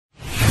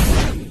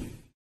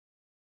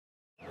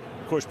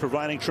course,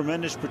 providing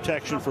tremendous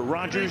protection for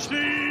Rodgers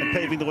and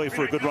paving the way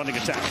for a good running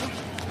attack.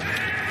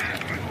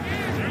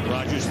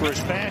 Rodgers'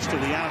 first pass to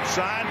the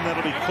outside, and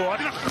that'll be caught.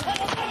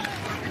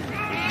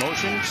 Good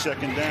motion,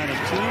 2nd down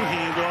and 2.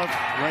 Handoff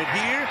right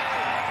here.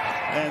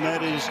 And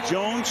that is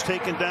Jones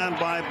taken down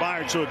by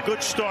Byard. So a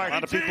good start. A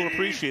lot of people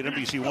appreciate him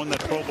because he won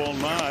that Pro Bowl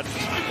nod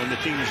when the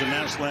team was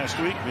announced last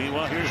week.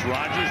 Meanwhile, here's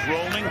Rodgers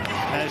rolling.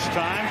 Has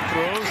time.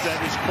 Throws.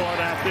 That is caught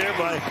out there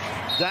by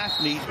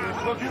Daphne.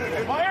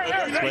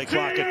 Play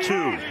clock at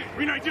 2.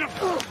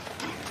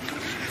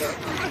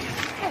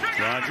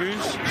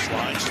 Rodgers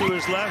slides to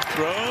his left.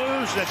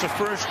 Throws. That's a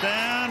first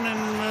down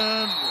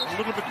and a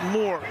little bit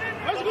more.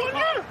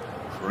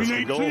 First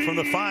and goal from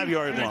the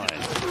 5-yard line.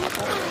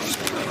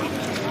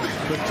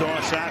 Good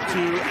toss out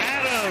to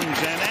Adams,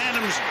 and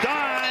Adams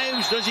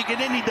dives. Does he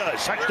get in? He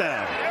does.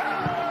 Touchdown.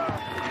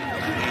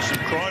 Mason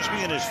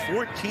Crosby in his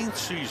 14th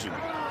season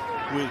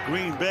with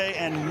Green Bay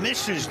and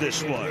misses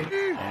this one. On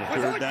the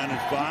 3rd down and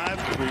 5,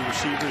 3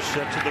 receivers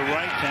set to the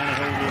right.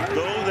 Tannehill will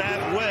go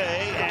that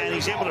way, and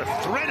he's able to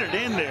thread it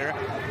in there.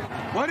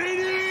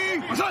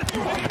 180.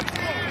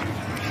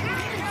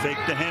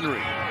 Fake to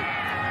Henry.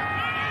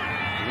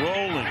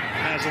 Rolling,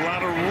 has a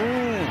lot of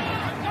room,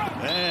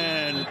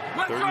 and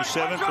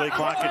 37, play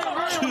clock at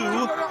 2.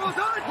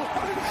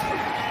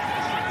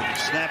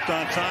 Snapped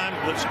on time,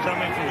 blitz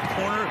coming from the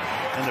corner,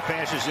 and the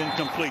pass is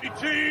incomplete.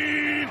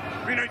 2nd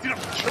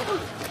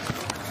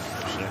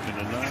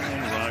and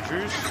 9,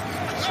 Rodgers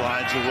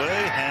slides away,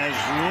 has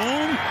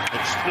room,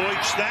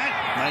 exploits that,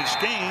 nice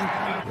gain.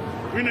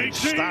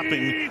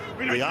 Stopping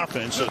the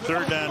offense. So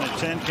 3rd down and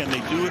 10. Can they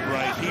do it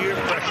right here?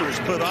 Pressure is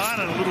put on,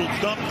 and a little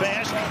dump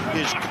pass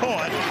is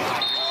caught,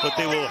 but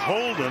they will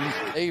hold him.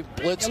 They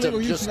blitzed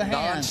him just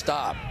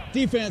non-stop.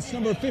 Defense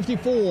number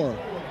 54.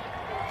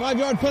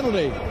 5-yard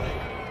penalty.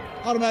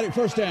 Automatic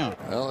first down.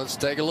 Well, let's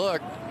take a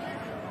look.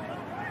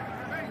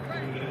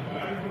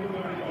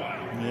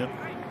 Yep.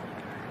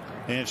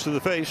 Hands to the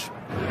face.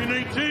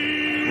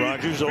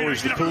 Rodgers,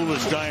 always the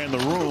coolest guy in the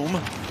room.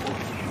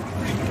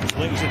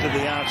 Flings it to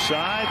the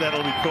outside.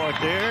 That'll be caught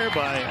there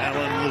by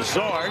Alan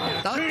Lazard.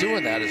 Not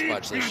doing that as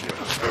much this year.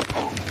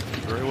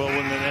 Very well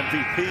winning an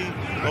MVP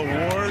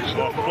award.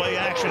 Off play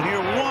action here.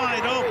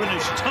 Wide open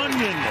is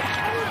Tunyon,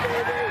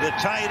 the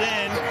tight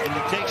end, and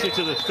he takes it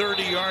to the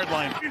 30-yard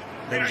line.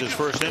 That was his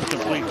first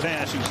incomplete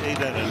pass. He's 8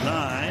 out of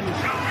 9.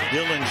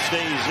 Dillon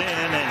stays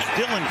in, and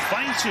Dillon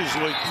fights his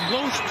way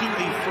close to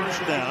a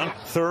first down.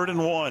 3rd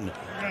and 1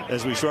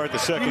 as we start the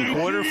 2nd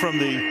quarter from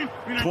the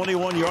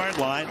 21-yard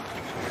line.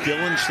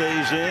 Dillon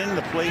stays in,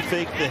 the play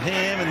fake to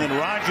him, and then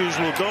Rodgers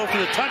will go for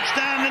the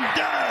touchdown and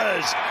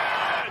does.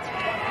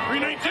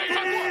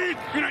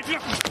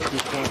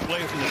 Good point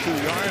play from the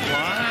 2-yard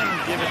line.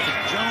 Give it to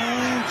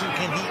Jones, and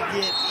can he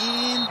get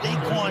in?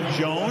 Daquan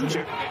Jones.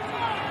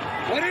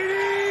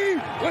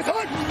 180. What's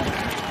on?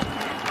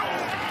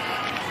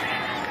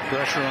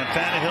 Pressure on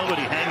Tannehill, but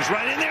he hangs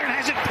right in there and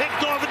has it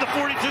picked off at the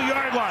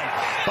 42-yard line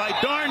by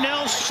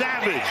Darnell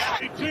Savage.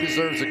 He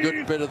deserves a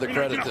good bit of the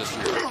credit this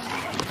year.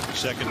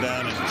 2nd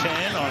down and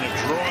 10 on a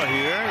draw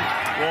here.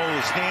 Ball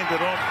is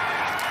handed off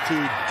to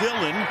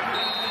Dillon.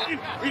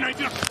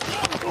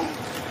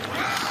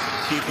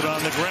 Keep it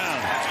on the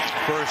ground.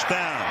 First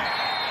down.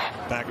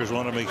 Packers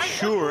want to make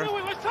sure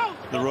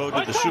the road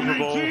to the Super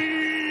Bowl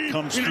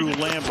comes through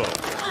Lambeau.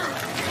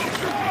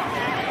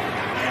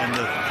 And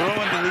the throw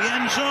into the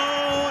end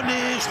zone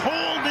is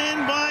hauled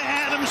in by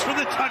Adams for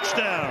the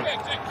touchdown.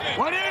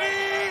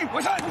 180.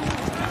 What's on?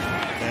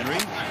 Henry.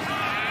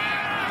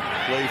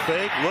 Play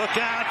fake. Look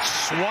out.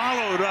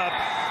 Swallowed up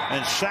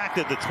and sacked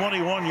at the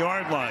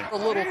 21-yard line. A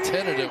little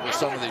tentative with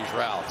some of these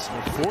routes.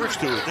 They're forced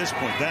to at this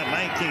point. That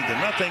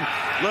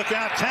 19-0. Look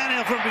out.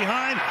 Tannehill from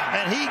behind,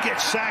 and he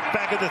gets sacked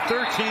back at the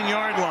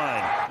 13-yard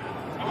line.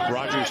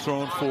 Rodgers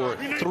thrown for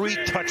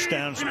 3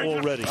 touchdowns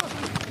already.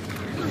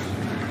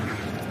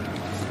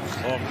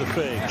 Off the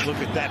fake. Look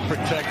at that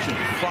protection.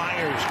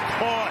 Fires.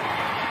 Caught.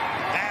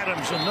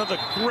 Adams, another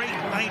great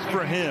night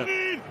for him.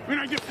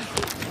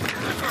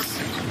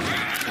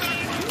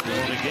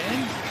 Going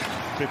again.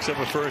 Picks up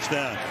a first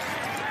down.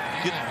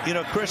 You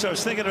know, Chris, I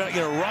was thinking about,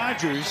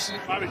 Rodgers.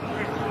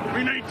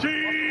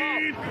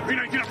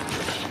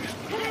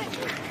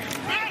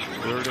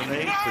 3rd and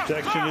 8.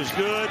 Protection is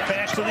good.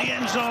 Pass to the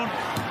end zone.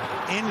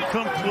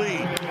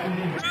 Incomplete.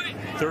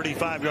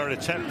 35-yard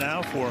attempt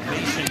now for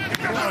Mason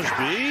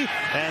Crosby,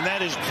 and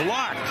that is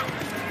blocked.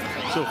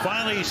 So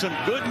finally, some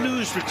good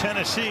news for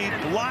Tennessee.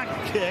 Blocked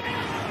kick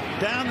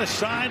down the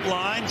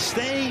sideline,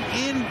 staying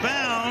in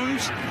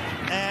bounds,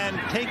 and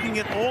taking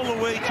it all the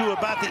way to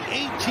about the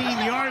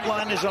 18-yard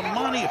line is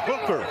Amani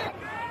Hooker.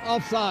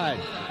 Offside.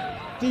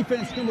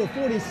 Defense number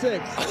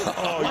 46.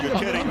 Oh, you're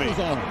kidding me.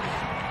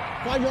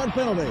 5-yard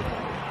penalty.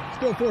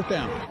 Still 4th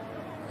down.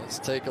 Let's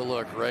take a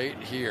look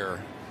right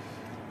here.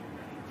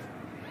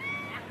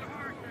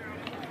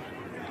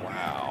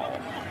 Wow.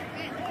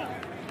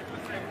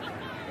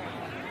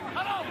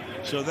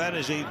 So that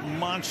is a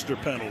monster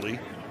penalty.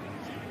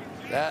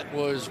 That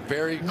was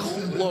very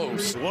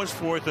close. It was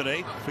 4th and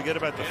 8. Forget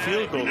about the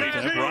field goal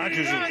attempt.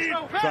 Rodgers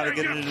will try to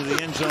get it into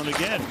the end zone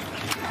again.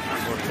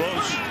 We're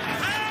close.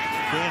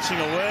 Dancing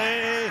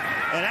away.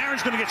 And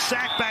Aaron's going to get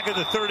sacked back at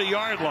the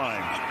 30-yard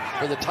line.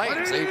 For the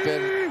Titans, they've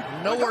been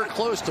nowhere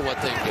close to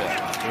what they've been.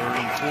 3rd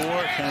and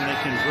 4. Can they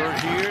convert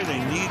here? They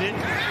need it.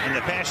 And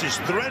the pass is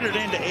threaded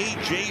into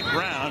A.J.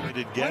 Brown. We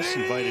did guests,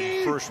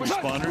 invited first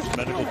responders,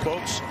 medical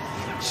folks.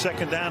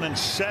 2nd down and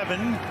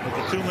 7 with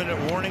the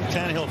 2-minute warning.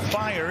 Tannehill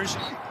fires.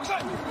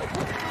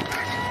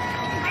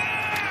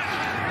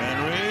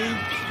 Henry,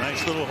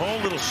 nice little hole,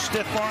 little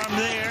stiff arm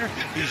there.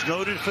 He's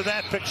noted for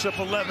that, picks up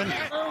 11.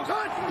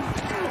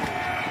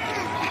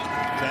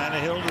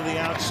 Tannehill to the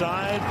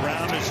outside.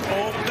 Brown is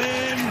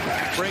open,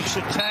 breaks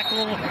a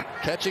tackle.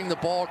 Catching the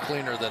ball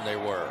cleaner than they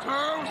were.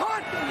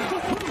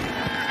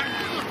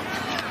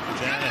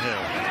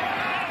 Tannehill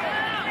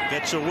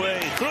gets away,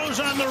 throws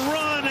on the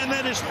run, and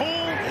then is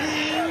hauled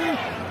in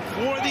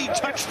for the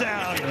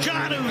touchdown.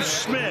 Jonnu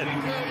Smith.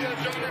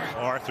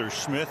 Arthur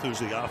Smith, who's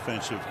the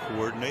offensive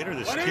coordinator.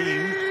 This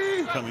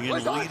team coming in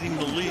leading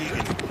the league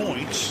in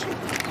points.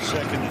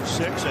 2nd and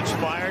 6. That's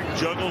fired,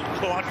 juggled,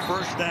 caught,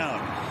 1st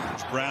down.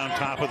 It's Brown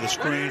top of the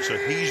screen, so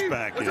he's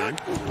back in.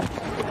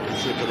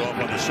 Ship it off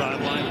on the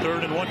sideline.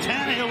 3rd and 1.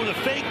 Tannehill with a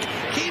fake,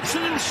 keeps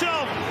it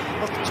himself.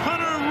 A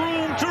ton of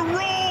room to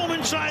roam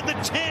inside the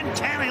 10.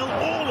 Tannehill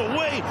all the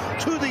way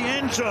to the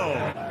end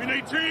zone.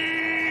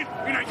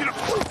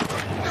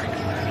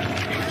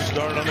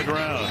 Start on the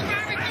ground.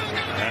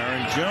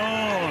 Aaron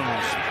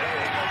Jones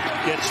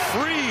gets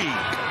free.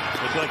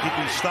 Looked like he'd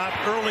be stopped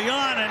early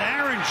on, and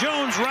Aaron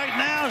Jones right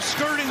now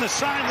skirting the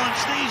sideline,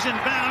 stays in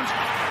bounds.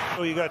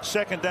 So you got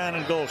 2nd down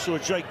and goal. So a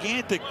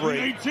gigantic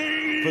break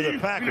for the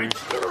Packers.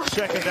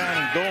 2nd down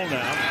and goal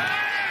now.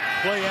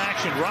 Play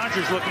action.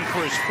 Rodgers looking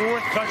for his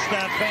 4th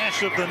touchdown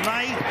pass of the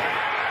night.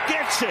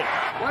 Gets it.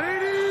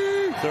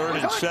 3rd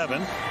and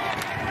 7.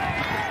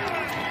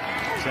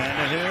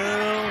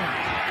 Tannehill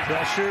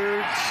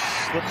pressured,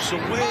 slips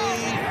away,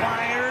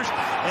 fires,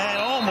 and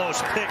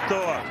almost picked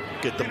off.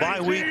 Get the bye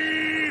week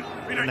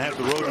and have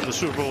the road to the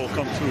Super Bowl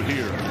come through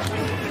here.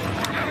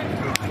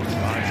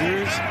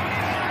 Rodgers,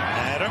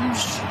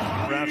 Adams,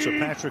 routes so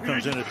Patrick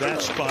comes in at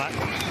that spot.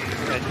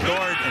 At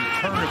guard, and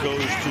Turner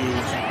goes to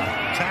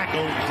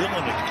tackle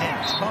Dillon again.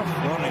 Tough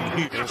running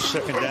here.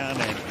 2nd down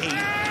and 8.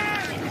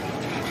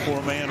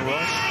 4-man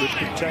rush, good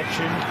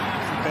protection.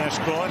 Pass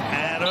caught,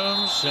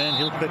 Adams, and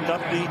he'll pick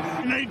up the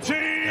 18.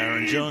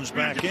 Aaron Jones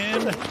back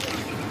in.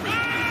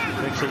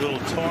 Takes a little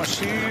toss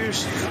here.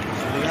 To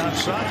the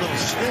outside, little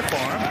stiff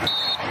arm.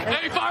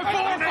 Hey,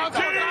 5-4, 5-4.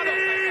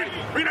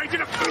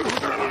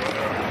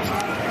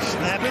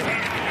 Snap it.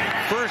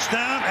 1st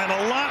down, and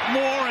a lot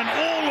more, and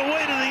all the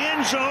way to the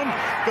end zone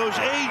goes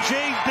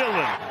A.J.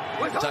 Dillon.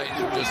 The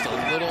Titans are just a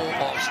little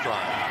off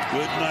stride.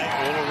 Good night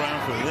all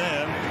around for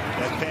them.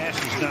 That pass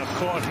is now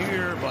caught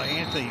here by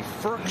Anthony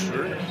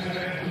Firkser.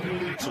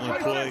 Excellent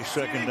play,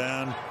 2nd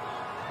down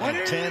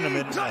and 10, a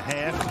minute and a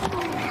half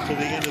to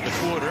the end of the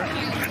quarter.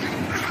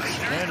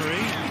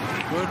 Henry,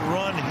 good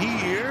run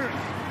here.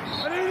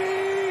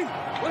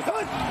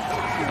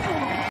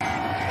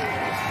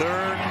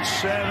 3rd and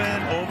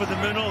 7, over the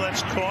middle,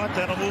 that's caught.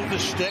 That'll move the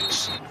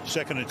sticks.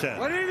 2nd and 10.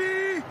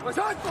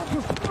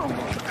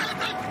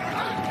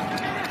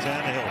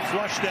 Tannehill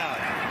flushed out.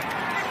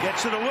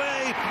 Gets it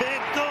away,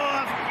 picked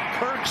off.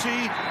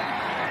 Kirksey.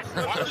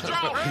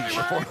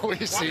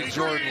 We see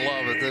Jordan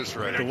Love at this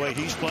rate. The way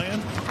he's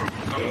playing,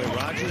 the way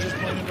Rodgers is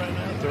playing right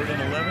now, 3rd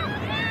and 11.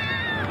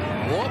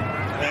 Whoop.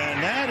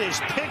 And that is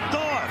picked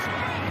off.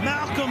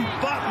 Malcolm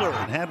Butler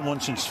had one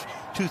since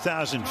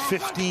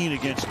 2015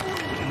 against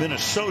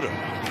Minnesota.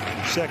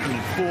 2nd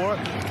and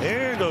 4.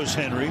 There goes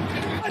Henry.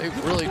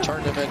 They've really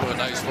turned him into a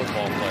nice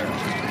football player.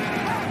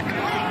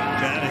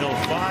 Tannehill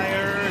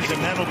fires,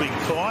 and that'll be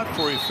caught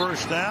for a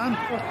 1st down.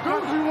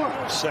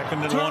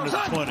 2nd and 1 to the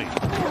 20.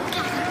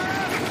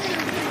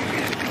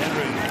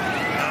 Henry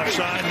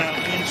outside, now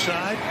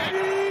inside.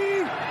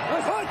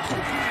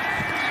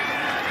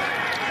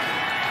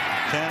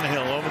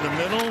 Tannehill over the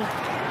middle,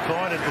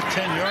 caught at the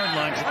 10-yard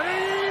line.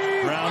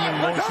 Brown in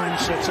motion,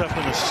 sets up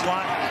in the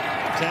slot.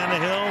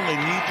 Tannehill, they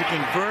need to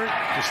convert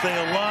to stay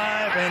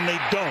alive, and they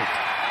don't.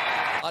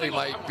 Thought he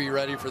might be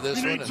ready for this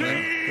one. And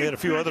then They had a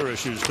few other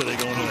issues today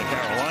going into the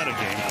Carolina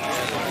game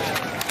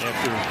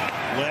after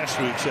last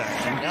week's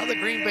action. now the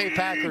Green Bay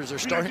Packers are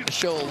starting to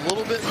show a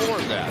little bit more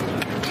of that.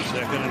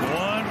 2nd and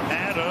 1.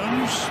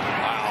 Adams.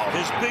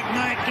 His big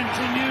night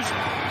continues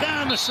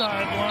down the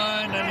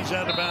sideline, and he's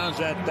out of bounds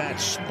at that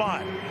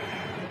spot.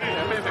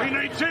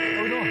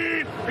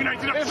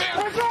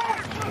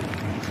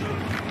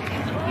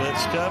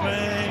 Blitz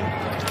coming.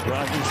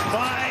 Rodgers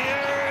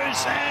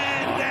fires,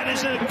 and that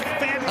is a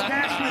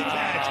fantastic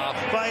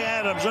catch by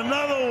Adams.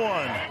 Another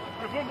one.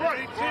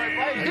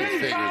 You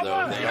figure,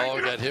 though, they all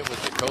got hit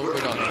with the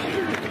COVID on the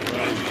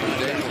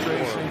day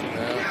before.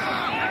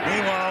 Yeah.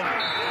 Meanwhile,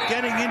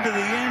 getting into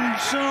the end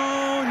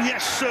zone.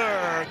 Yes,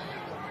 sir.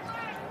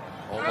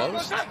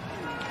 Almost.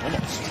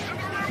 Almost.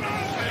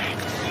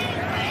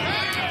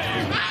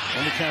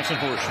 Only counts in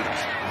horseshoes.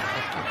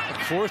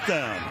 4th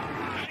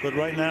down. But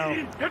right now,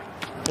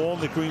 all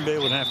that Green Bay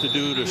would have to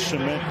do to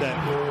cement that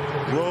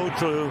road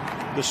to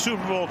the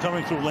Super Bowl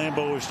coming through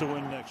Lambeau is to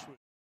win next week.